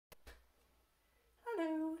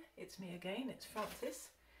it's me again, it's Frances.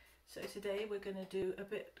 So today we're going to do a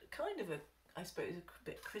bit, kind of a, I suppose, a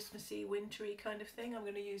bit Christmassy, wintry kind of thing. I'm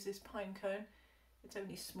going to use this pine cone. It's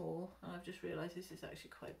only small, and I've just realised this is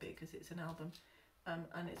actually quite big because it's an album,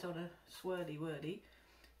 and it's on a swirly whirly.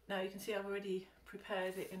 Now you can see I've already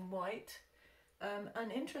prepared it in white,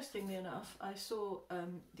 and interestingly enough, I saw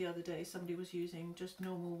the other day somebody was using just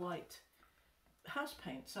normal white house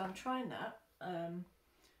paint, so I'm trying that.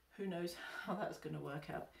 Who knows how that's going to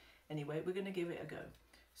work out. Anyway, we're going to give it a go.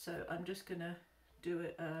 So I'm just going to do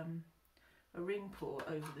it, a ring pour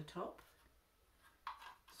over the top.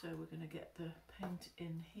 So we're going to get the paint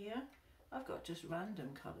in here. I've got just random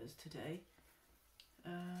colours today.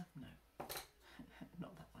 No,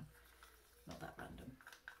 not that one. Not that random.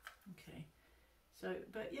 Okay. So,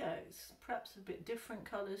 but yeah, it's perhaps a bit different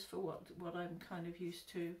colours for what I'm kind of used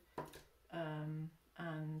to. And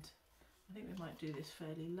I think we might do this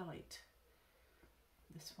fairly light.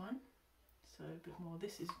 This one. So a bit more.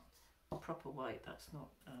 This is proper white. That's not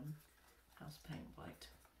house paint white.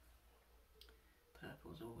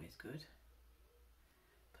 Purple's always good.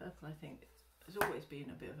 Purple, I think, has always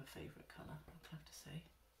been a bit of a favourite colour, I'd have to say.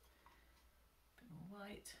 A bit more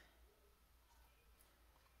white.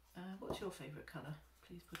 What's your favourite colour?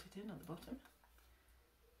 Please put it in at the bottom.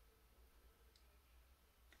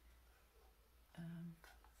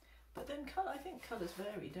 But then colour, I think colours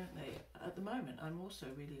vary, don't they? At the moment, I'm also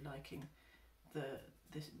really liking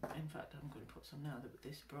this. In fact, I'm going to put some now.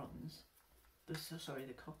 This bronze, sorry,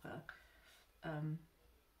 the copper.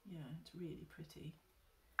 Yeah, it's really pretty.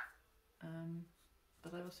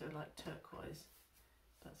 But I also like turquoise.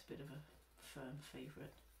 That's a bit of a firm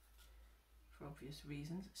favourite for obvious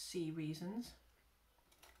reasons. Sea reasons.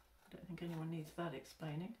 I don't think anyone needs that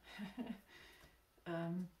explaining.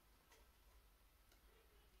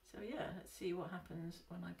 So yeah, let's see what happens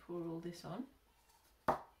when I pour all this on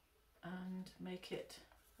and make it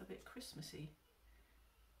a bit Christmassy.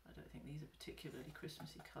 I don't think these are particularly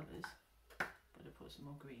Christmassy colours, but I put some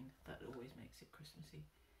more green. That always makes it Christmassy,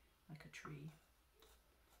 like a tree.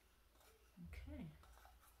 Okay,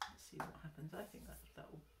 let's see what happens. I think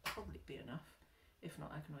that will probably be enough. If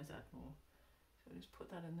not, I can always add more. So just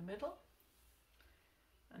put that in the middle,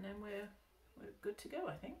 and then we're good to go,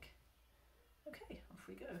 I think. Okay, off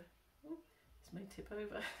we go. Ooh, this may tip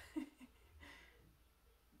over.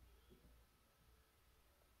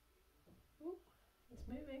 Ooh, it's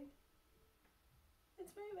moving.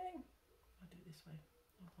 It's moving. I'll do it this way.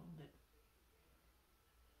 I'll hold it.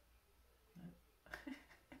 No.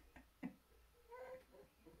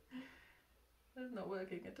 That's not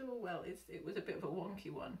working at all. Well, it was a bit of a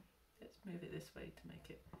wonky one. Let's move it this way to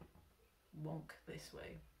make it wonk this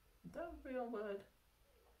way. The real word.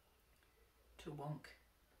 To wonk.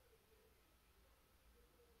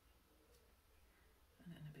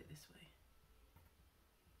 And then a bit this way.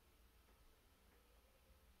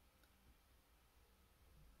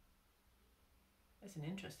 It's an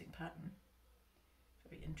interesting pattern.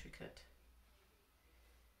 Very intricate.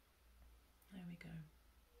 There we go.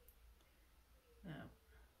 Now,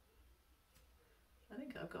 I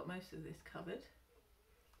think I've got most of this covered.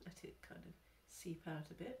 Let it kind of seep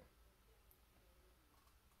out a bit.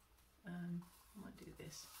 I might do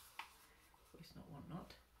this. Voice not, want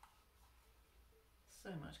not. So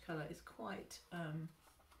much colour. It's quite,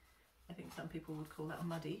 I think some people would call that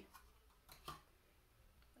muddy.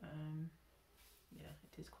 Yeah,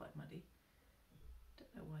 it is quite muddy.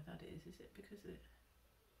 Don't know why that is. Is it because it...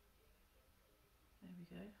 There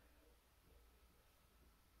we go.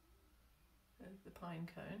 There's the pine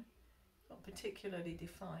cone. Not particularly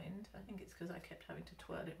defined. I think it's because I kept having to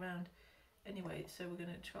twirl it round. Anyway, so we're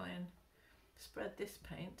going to try and spread this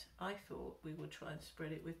paint. I thought we would try and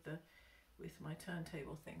spread it with my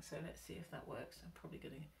turntable thing, so let's see if that works. I'm probably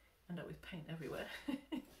going to end up with paint everywhere.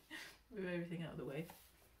 Move everything out of the way.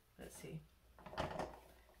 Let's see.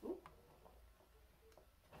 Ooh.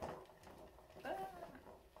 Ah.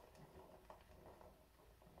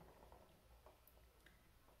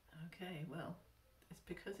 Okay, well, it's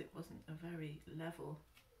because it wasn't a very level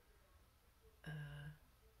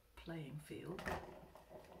playing field.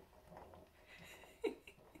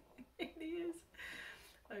 It really is.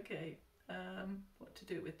 Okay, what to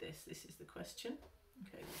do with this? This is the question.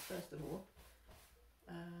 Okay, well, first of all,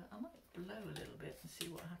 I might blow a little bit and see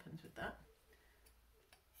what happens with that.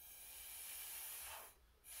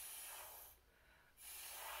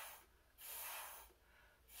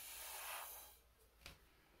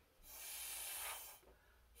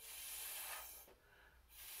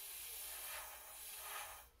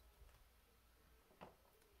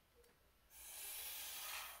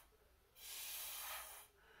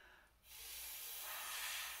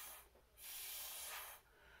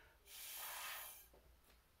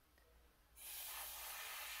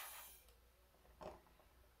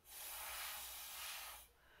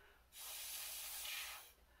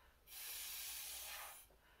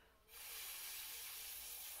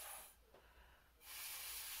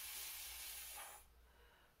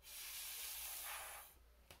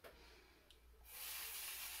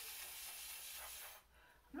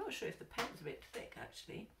 not sure if the pen's a bit thick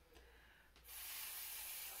actually.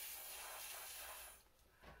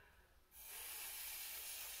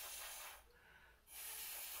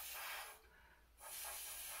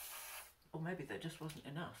 Or maybe there just wasn't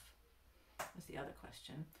enough. That's the other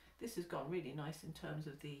question. This has gone really nice in terms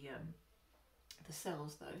of the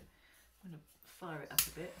cells though. I'm going to fire it up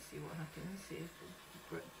a bit, see what happens, see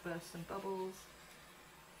if it bursts some bubbles.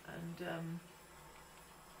 And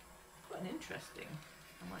quite an interesting,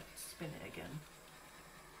 I might spin it again.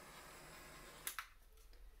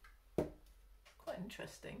 Quite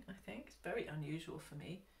interesting, I think. It's very unusual for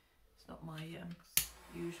me. It's not my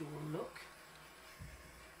usual look.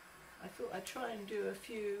 I thought I'd try and do a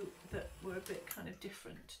few that were a bit kind of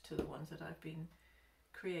different to the ones that I've been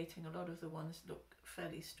creating. A lot of the ones look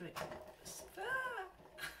fairly straight.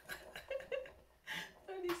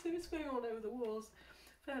 It's going all over the walls,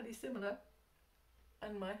 fairly similar.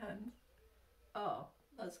 And my hands. Oh,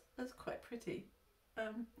 that's quite pretty.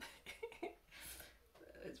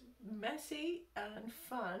 It's messy and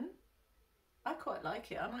fun. I quite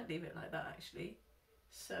like it. I might leave it like that actually.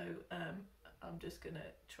 So I'm just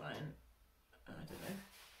gonna try and, I don't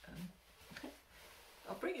know,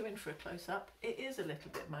 I'll bring you in for a close-up. It is a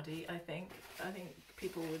little bit muddy, I think. I think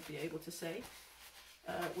people would be able to say,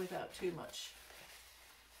 without too much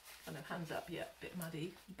kind of hands up, yeah, a bit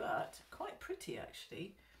muddy, but quite pretty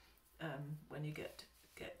actually, when you get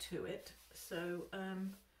to it. So,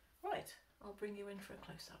 right, I'll bring you in for a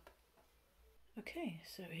close-up. Okay,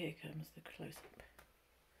 so here comes the close-up.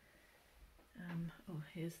 Oh,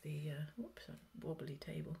 here's the whoops, wobbly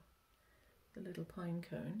table. The little pine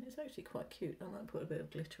cone. It's actually quite cute. I might put a bit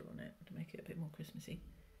of glitter on it to make it a bit more Christmassy.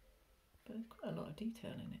 But there's quite a lot of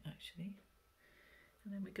detail in it actually.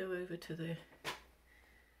 And then we go over to the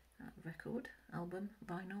record, album,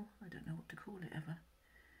 vinyl, I don't know what to call it ever.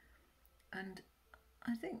 And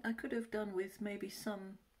I think I could have done with maybe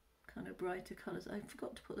some kind of brighter colours. I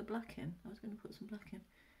forgot to put the black in. I was going to put some black in.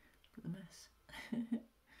 Look at the mess.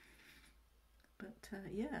 But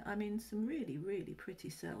yeah, I mean, some really, really pretty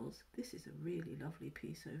cells. This is a really lovely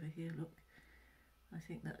piece over here, look. I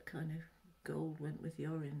think that kind of gold went with the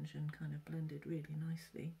orange and kind of blended really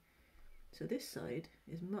nicely. So this side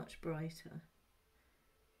is much brighter.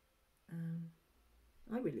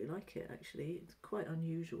 I really like it actually. It's quite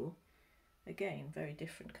unusual. Again, very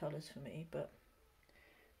different colours for me, but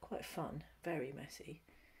quite fun, very messy.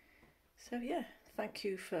 So yeah, thank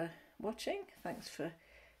you for watching. Thanks for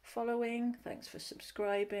following, thanks for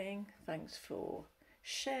subscribing, thanks for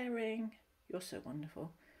sharing. You're so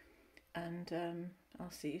wonderful. And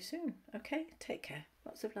I'll see you soon. Okay, take care.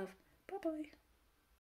 Lots of love. Bye bye.